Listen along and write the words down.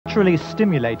Naturally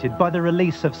stimulated by the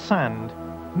release of sand,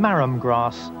 marram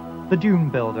grass, the dune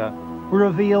builder, will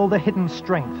reveal the hidden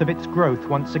strength of its growth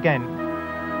once again.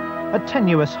 A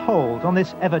tenuous hold on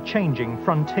this ever-changing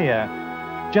frontier,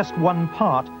 just one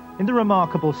part in the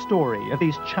remarkable story of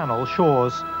these Channel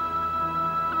shores.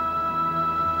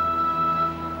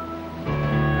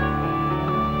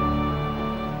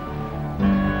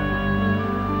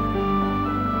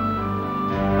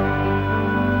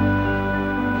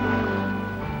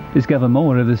 Discover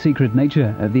more of the secret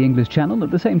nature of the English Channel at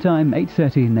the same time,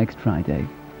 8:30 next Friday.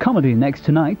 Comedy next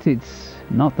tonight, it's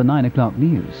not the 9 o'clock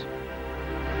news.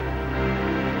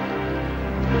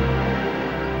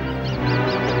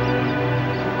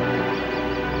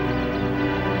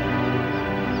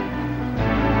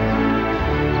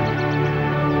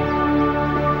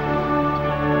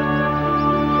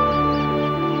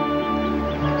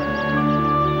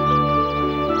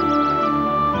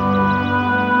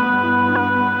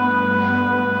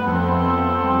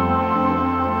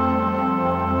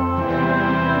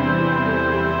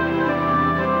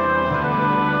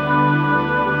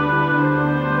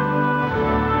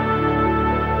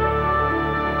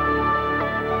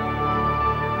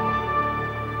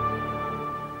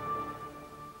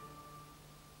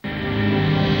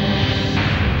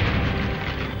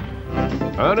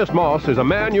 Ernest Moss is a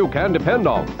man you can depend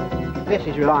on. This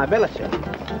is reliability.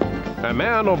 A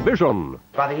man of vision.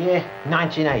 By the year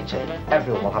 1980,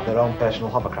 everyone will have their own personal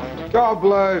hovercraft. God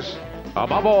bless.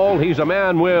 Above all, he's a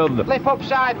man with... Flip up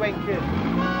side, Winkers.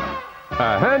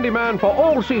 A handyman for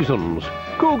all seasons.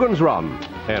 Coogan's Run.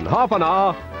 In half an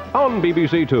hour on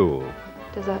BBC2.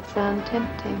 Does that sound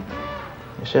tempting?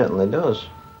 It certainly does.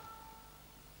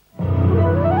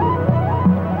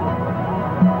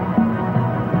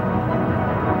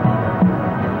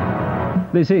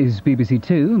 This is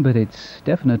BBC2, but it's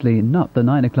definitely not the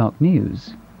 9 o'clock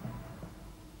news.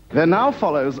 There now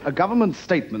follows a government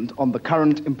statement on the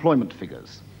current employment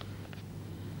figures.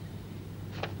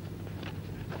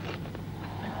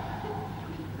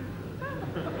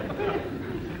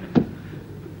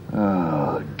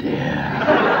 Oh, dear.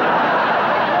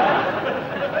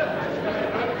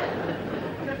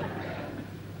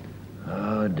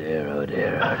 Oh, dear, oh,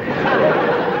 dear, oh,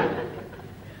 dear.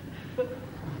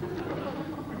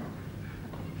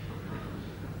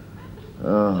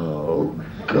 Oh,